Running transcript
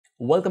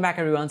Welcome back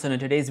everyone. So in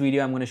today's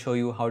video, I'm going to show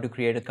you how to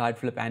create a card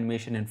flip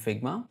animation in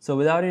Figma. So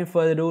without any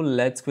further ado,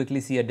 let's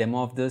quickly see a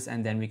demo of this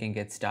and then we can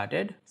get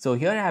started. So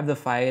here I have the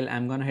file.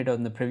 I'm going to hit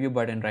on the preview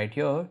button right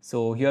here.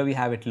 So here we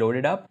have it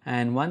loaded up.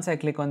 And once I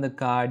click on the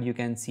card, you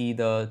can see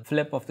the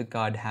flip of the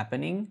card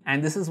happening.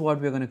 And this is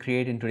what we're going to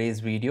create in today's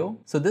video.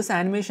 So this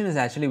animation is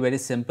actually very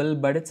simple,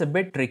 but it's a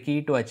bit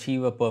tricky to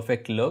achieve a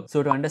perfect look.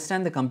 So to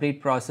understand the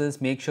complete process,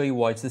 make sure you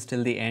watch this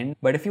till the end.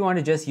 But if you want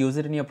to just use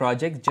it in your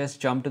project, just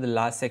jump to the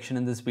last section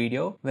in this video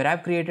where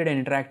I've created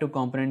an interactive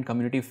component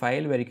community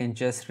file where you can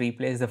just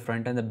replace the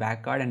front and the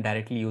back card and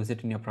directly use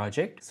it in your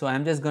project. So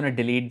I'm just going to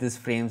delete these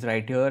frames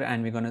right here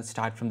and we're going to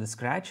start from the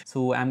scratch.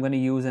 So I'm going to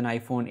use an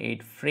iPhone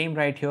 8 frame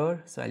right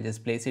here. So I'll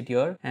just place it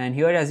here. And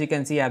here, as you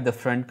can see, I have the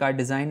front card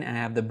design and I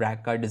have the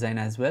back card design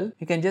as well.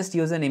 You can just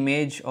use an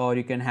image or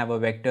you can have a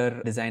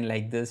vector design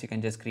like this. You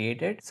can just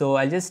create it. So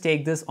I'll just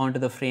take this onto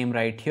the frame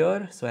right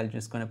here. So I'm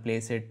just going to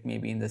place it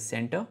maybe in the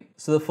center.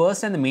 So the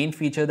first and the main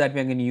feature that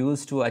we're going to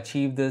use to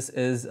achieve this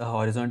is a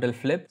horizontal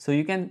flip. So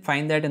you can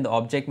find that in the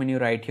object menu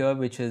right here,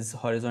 which is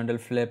horizontal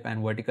flip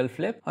and vertical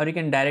flip, or you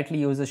can directly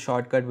use a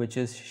shortcut which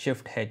is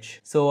Shift H.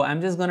 So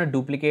I'm just going to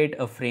duplicate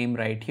a frame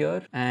right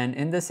here, and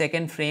in the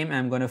second frame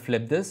I'm going to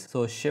flip this.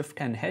 So Shift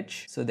and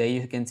H. So there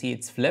you can see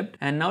it's flipped.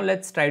 And now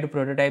let's try to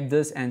prototype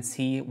this and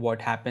see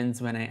what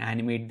happens when I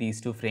animate these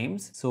two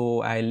frames.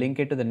 So I link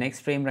it to the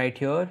next frame right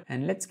here,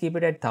 and let's keep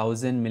it at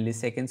 1000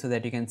 milliseconds so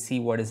that you can see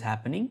what is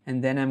happening.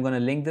 And then I'm going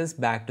to link this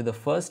back to the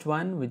first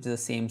one, which is the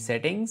same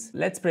settings.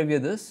 Let's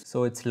preview this.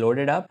 So it's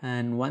loaded up,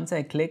 and once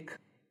I click,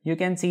 you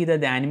can see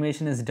that the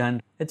animation is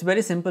done. It's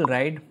very simple,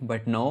 right?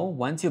 But no,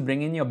 once you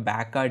bring in your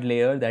back card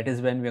layer, that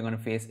is when we're going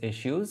to face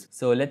issues.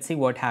 So let's see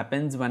what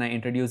happens when I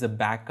introduce a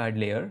back card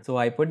layer. So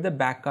I put the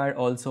back card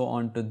also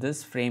onto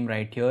this frame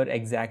right here,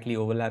 exactly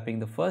overlapping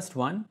the first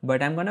one.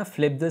 But I'm going to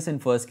flip this in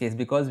first case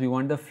because we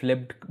want the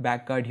flipped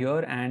back card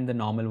here and the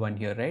normal one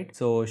here, right?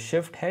 So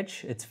Shift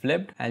H, it's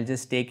flipped. I'll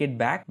just take it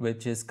back,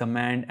 which is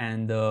Command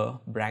and the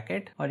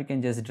bracket, or you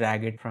can just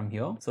drag it from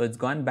here. So it's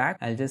gone back.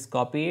 I'll just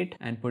copy it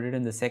and put it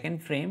in the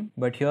second frame.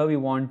 But here we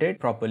want it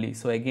properly.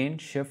 So again,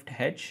 Shift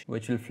H,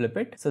 which will flip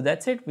it. So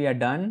that's it, we are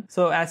done.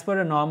 So as per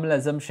a normal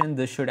assumption,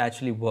 this should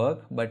actually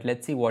work, but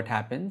let's see what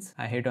happens.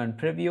 I hit on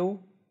preview.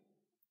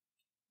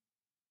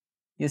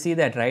 You see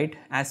that, right?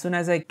 As soon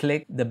as I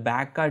click, the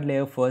back card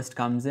layer first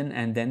comes in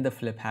and then the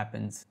flip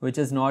happens, which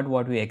is not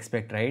what we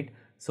expect, right?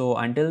 So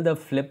until the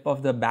flip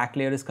of the back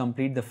layer is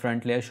complete, the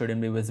front layer shouldn't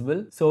be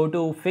visible. So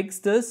to fix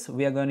this,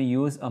 we are going to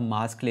use a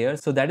mask layer.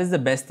 So that is the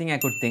best thing I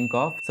could think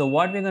of. So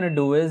what we're going to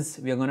do is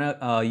we're going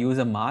to use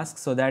a mask.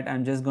 So that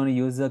I'm just going to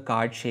use the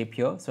card shape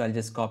here. So I'll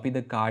just copy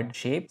the card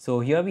shape. So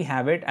here we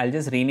have it. I'll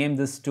just rename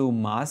this to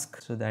mask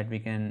so that we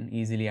can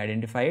easily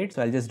identify it.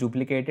 So I'll just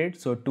duplicate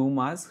it. So two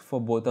masks for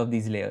both of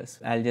these layers.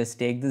 I'll just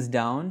take this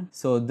down.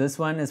 So this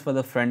one is for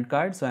the front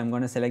card. So I'm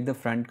going to select the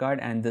front card,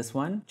 and this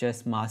one,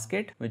 just mask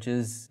it, which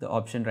is the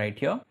option right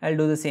here. I'll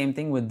do the same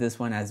thing with this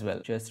one as well.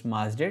 Just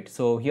masked it.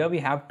 So here we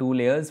have two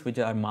layers which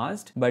are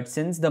masked, but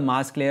since the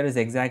mask layer is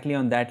exactly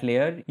on that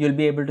layer, you'll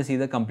be able to see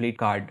the complete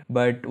card.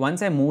 But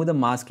once I move the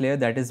mask layer,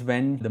 that is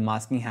when the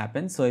masking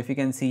happens. So if you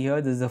can see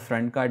here, this is the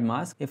front card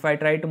mask. If I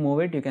try to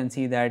move it, you can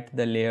see that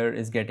the layer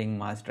is getting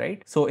masked,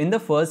 right? So in the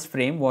first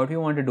frame, what we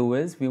want to do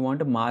is we want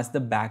to mask the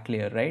back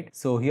layer, right?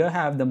 So here I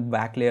have the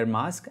back layer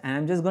mask, and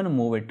I'm just going to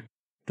move it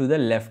to the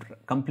left,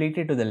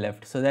 completely to the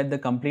left, so that the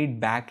complete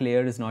back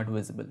layer is not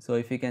visible. So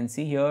if you can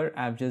see here,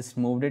 I've just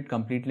moved it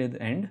completely to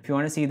the end. If you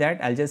want to see that,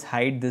 I'll just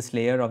hide this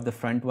layer of the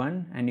front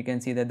one, and you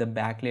can see that the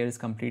back layer is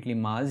completely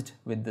masked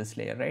with this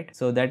layer, right?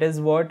 So that is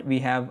what we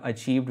have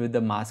achieved with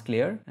the mask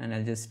layer, and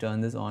I'll just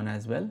turn this on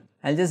as well.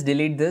 I'll just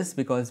delete this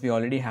because we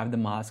already have the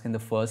mask in the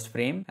first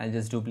frame. I'll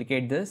just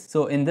duplicate this.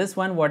 So in this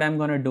one, what I'm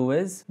going to do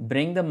is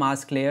bring the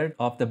mask layer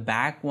of the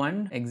back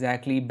one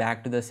exactly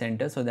back to the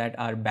center so that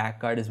our back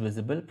card is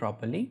visible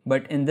properly.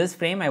 But in this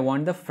frame, I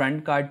want the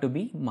front card to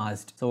be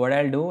masked. So what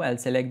I'll do, I'll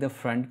select the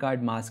front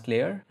card mask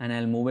layer and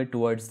I'll move it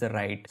towards the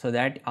right so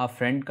that our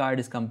front card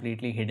is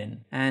completely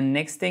hidden. And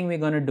next thing we're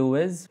going to do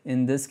is,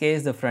 in this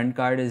case, the front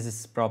card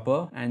is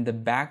proper and the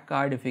back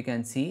card, if you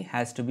can see,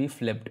 has to be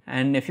flipped.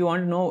 And if you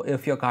want to know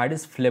if your card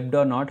is flipped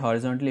or not,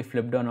 horizontally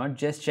flipped or not,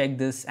 just check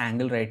this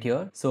angle right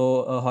here.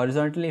 So a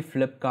horizontally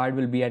flipped card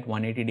will be at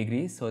 180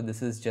 degrees. So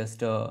this is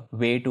just a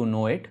way to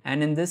know it.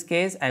 And in this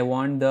case, I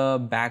want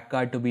the back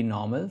card to be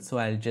normal. So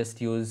I'll just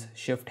use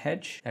Shift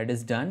H. That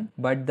is done.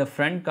 But the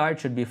front card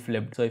should be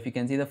flipped. So if you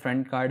can see, the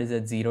front card is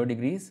at 0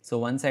 degrees. So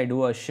once I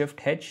do a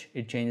Shift H,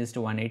 it changes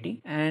to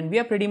 180. And we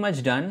are pretty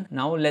much done.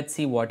 Now let's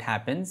see what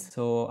happens.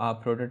 So our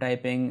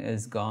prototyping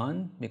is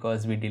gone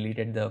because we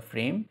deleted the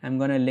frame. I'm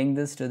going to link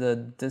this to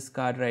this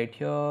card right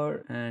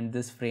here and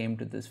this frame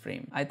to this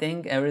frame. I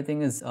think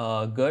everything is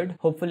good.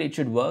 Hopefully it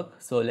should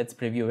work. So let's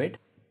preview it.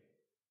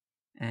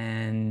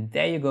 And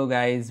there you go,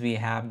 guys. We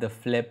have the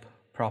flip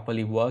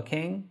properly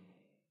working.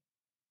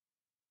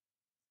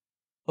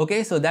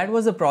 Okay, so that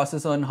was the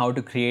process on how to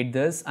create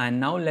this, and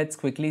now let's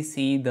quickly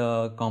see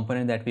the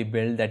component that we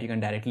built that you can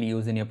directly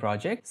use in your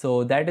project.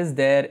 So that is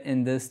there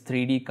in this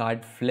 3D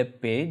card flip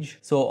page.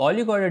 So all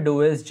you gotta do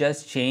is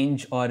just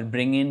change or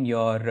bring in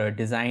your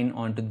design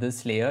onto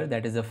this layer,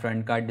 that is a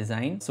front card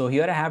design. So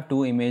here I have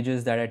two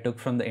images that I took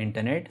from the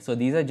internet. So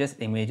these are just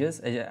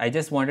images. I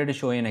just wanted to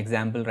show you an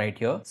example right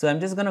here. So I'm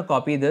just gonna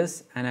copy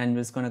this and I'm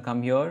just gonna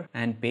come here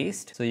and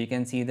paste. So you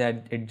can see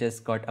that it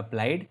just got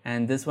applied,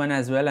 and this one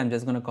as well, I'm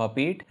just gonna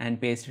copy it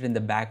and paste it in the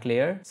back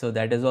layer. So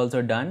that is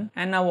also done,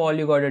 and now all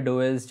you got to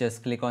do is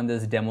just click on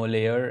this demo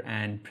layer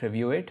and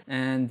preview it,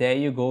 and there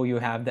you go, you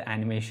have the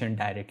animation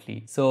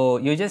directly. So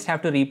you just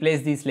have to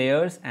replace these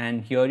layers,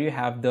 and here you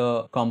have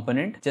the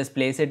component. Just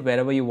place it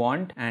wherever you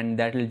want and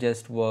that will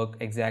just work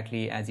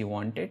exactly as you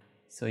want it.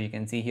 So you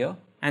can see here,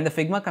 and the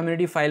Figma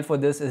community file for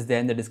this is there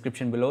in the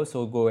description below,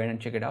 so go ahead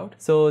and check it out.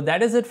 So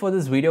that is it for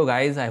this video,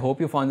 guys. I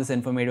hope you found this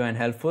informative and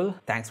helpful.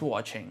 Thanks for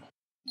watching.